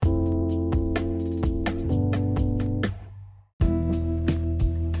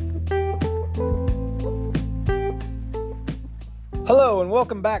Hello and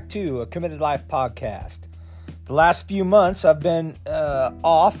welcome back to a Committed Life podcast. The last few months I've been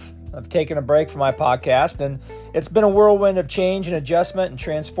off. I've taken a break from my podcast, and it's been a whirlwind of change and adjustment and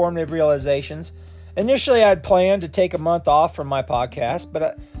transformative realizations. Initially, I had planned to take a month off from my podcast,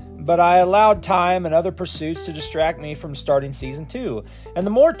 but I allowed time and other pursuits to distract me from starting season 2. And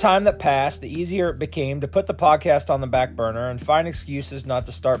the more time that passed, the easier it became to put the podcast on the back burner and find excuses not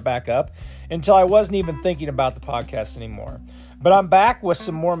to start back up until I wasn't even thinking about the podcast anymore. But I'm back with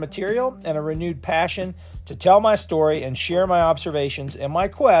some more material and a renewed passion to tell my story and share my observations in my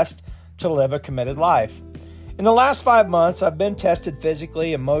quest to live a committed life. In the last 5 months, I've been tested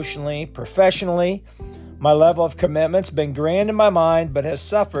physically, emotionally, professionally. My level of commitment's been grand in my mind, but has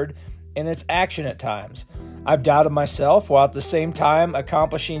suffered in its action at times. I've doubted myself while at the same time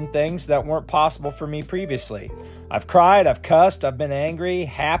accomplishing things that weren't possible for me previously. I've cried, I've cussed, I've been angry,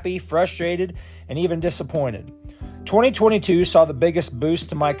 happy, frustrated, and even disappointed. 2022 saw the biggest boost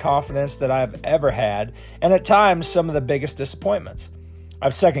to my confidence that I've ever had, and at times some of the biggest disappointments.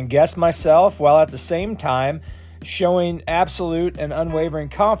 I've second-guessed myself while at the same time showing absolute and unwavering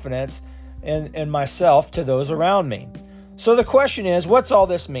confidence in myself to those around me. So the question is, what's all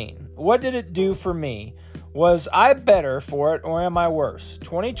this mean? What did it do for me? Was I better for it or am I worse?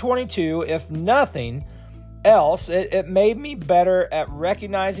 2022, if nothing else, it made me better at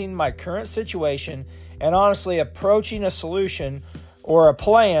recognizing my current situation and honestly approaching a solution or a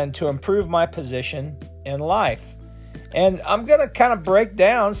plan to improve my position in life. And I'm going to kind of break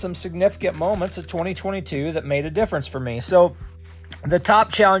down some significant moments of 2022 that made a difference for me. So the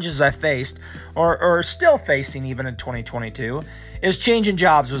top challenges I faced, or still facing even in 2022, is changing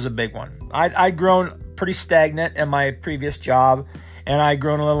jobs was a big one. I'd grown pretty stagnant in my previous job, and I'd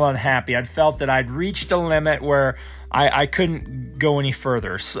grown a little unhappy. I'd felt that I'd reached a limit where I couldn't go any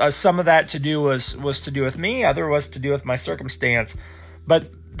further. Some of that was to do with me, other was to do with my circumstance,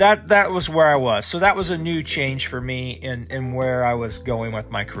 but that was where I was. So that was a new change for me in where I was going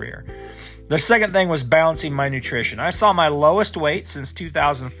with my career. The second thing was balancing my nutrition. I saw my lowest weight since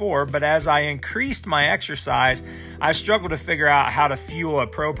 2004, but as I increased my exercise, I struggled to figure out how to fuel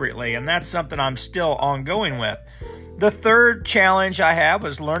appropriately, and that's something I'm still ongoing with. The third challenge I had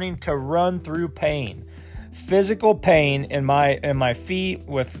was learning to run through pain. Physical pain in my feet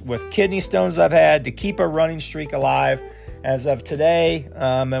with kidney stones I've had to keep a running streak alive. As of today,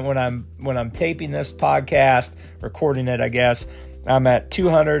 and when I'm taping this podcast, recording it, I guess, I'm at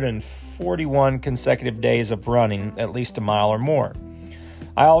 241 consecutive days of running at least a mile or more.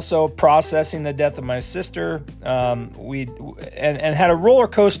 I also processing the death of my sister. We had a roller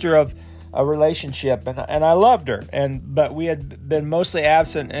coaster of a relationship, and I loved her, but we had been mostly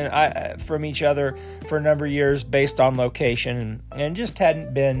absent from each other for a number of years based on location, and just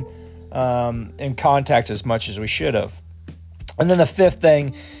hadn't been in contact as much as we should have. And then the fifth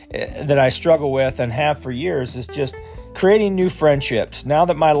thing that I struggle with and have for years is just creating new friendships. Now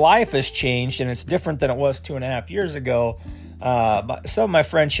that my life has changed and it's different than it was 2.5 years ago, some of my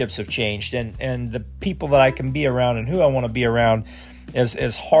friendships have changed, and the people that I can be around and who I want to be around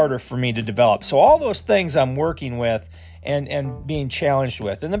is harder for me to develop. So all those things I'm working with and being challenged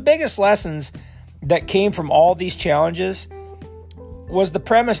with. And the biggest lessons that came from all these challenges was the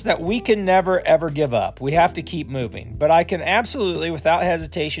premise that we can never, ever give up. We have to keep moving. But I can absolutely, without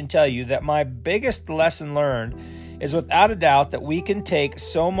hesitation, tell you that my biggest lesson learned is without a doubt that we can take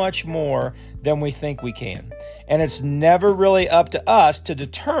so much more than we think we can. And it's never really up to us to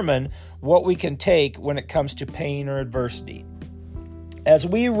determine what we can take when it comes to pain or adversity. As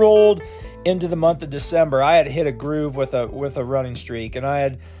we rolled into the month of December, I had hit a groove with a running streak, and I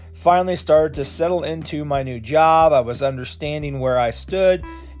had finally started to settle into my new job. I was understanding where I stood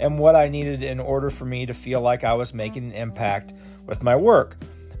and what I needed in order for me to feel like I was making an impact with my work.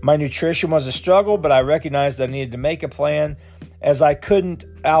 My nutrition was a struggle, but I recognized I needed to make a plan as I couldn't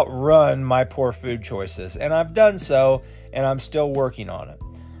outrun my poor food choices. And I've done so, and I'm still working on it.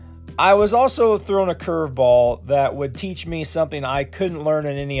 I was also thrown a curveball that would teach me something I couldn't learn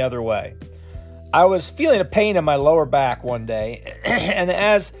in any other way. I was feeling a pain in my lower back one day, and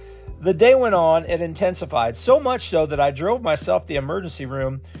as the day went on, it intensified, so much so that I drove myself to the emergency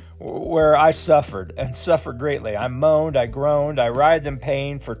room where I suffered greatly. I moaned, I groaned, I writhed in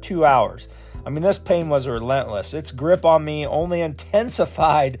pain for 2 hours. I mean, this pain was relentless. Its grip on me only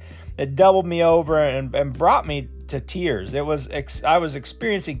intensified. It doubled me over and brought me to tears. I was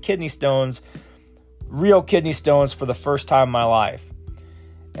experiencing kidney stones, real kidney stones, for the first time in my life.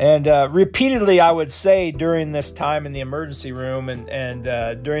 And repeatedly, I would say during this time in the emergency room and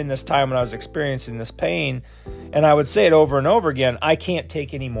during this time when I was experiencing this pain, and I would say it over and over again, I can't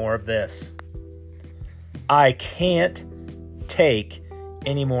take any more of this. I can't take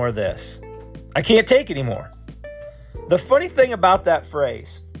any more of this. I can't take anymore. The funny thing about that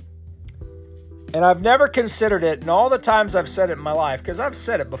phrase, and I've never considered it in all the times I've said it in my life, because I've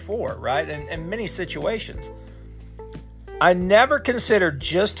said it before, right? In many situations. I never considered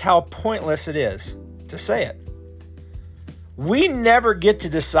just how pointless it is to say it. We never get to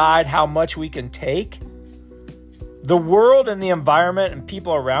decide how much we can take. The world and the environment and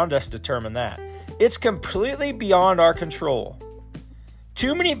people around us determine that. It's completely beyond our control.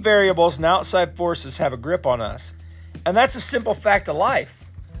 Too many variables and outside forces have a grip on us. And that's a simple fact of life.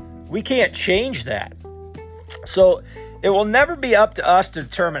 We can't change that. So it will never be up to us to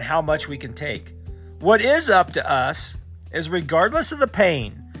determine how much we can take. What is up to us is, regardless of the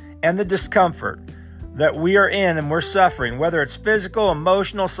pain and the discomfort that we are in and we're suffering, whether it's physical,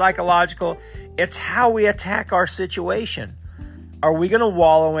 emotional, psychological, it's how we attack our situation. Are we going to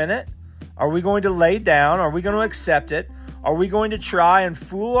wallow in it? Are we going to lay down? Are we going to accept it? Are we going to try and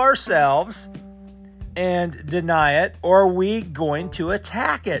fool ourselves and deny it? Or are we going to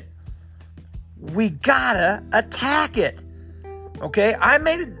attack it? We gotta attack it. Okay? I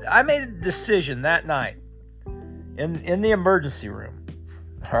made a decision that night in the emergency room.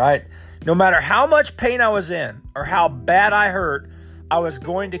 All right? No matter how much pain I was in or how bad I hurt, I was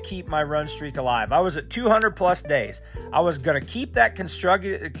going to keep my run streak alive. I was at 200 plus days. I was going to keep that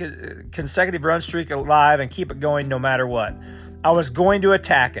consecutive run streak alive and keep it going no matter what. I was going to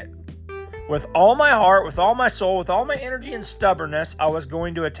attack it. With all my heart, with all my soul, with all my energy and stubbornness, I was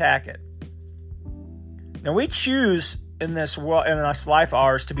going to attack it. Now, we choose in this world, in this life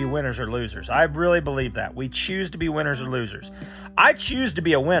ours, to be winners or losers. I really believe that. We choose to be winners or losers. I choose to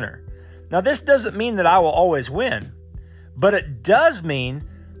be a winner. Now, this doesn't mean that I will always win, but it does mean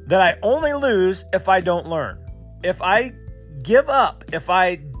that I only lose if I don't learn. If I give up, if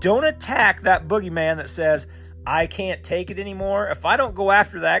I don't attack that boogeyman that says, I can't take it anymore, if I don't go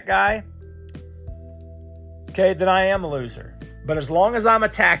after that guy, okay, then I am a loser. But as long as I'm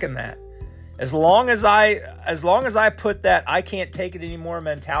attacking that, as long as I put that I can't take it anymore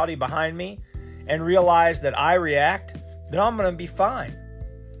mentality behind me and realize that I react, then I'm going to be fine.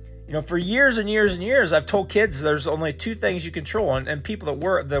 You know, for years and years and years, I've told kids there's only two things you control, and people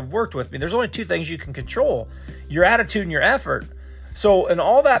that have worked with me, there's only two things you can control: your attitude and your effort. So in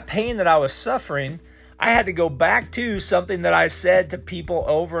all that pain that I was suffering, I had to go back to something that I said to people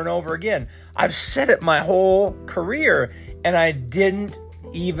over and over again. I've said it my whole career, and I didn't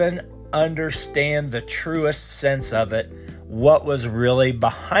even understand the truest sense of it, what was really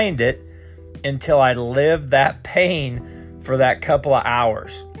behind it, until I lived that pain for that couple of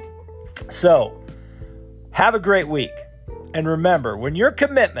hours. So, have a great week. And remember, when your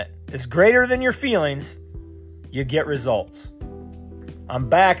commitment is greater than your feelings, you get results. I'm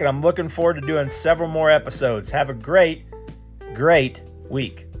back and I'm looking forward to doing several more episodes. Have a great, great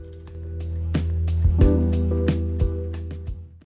week.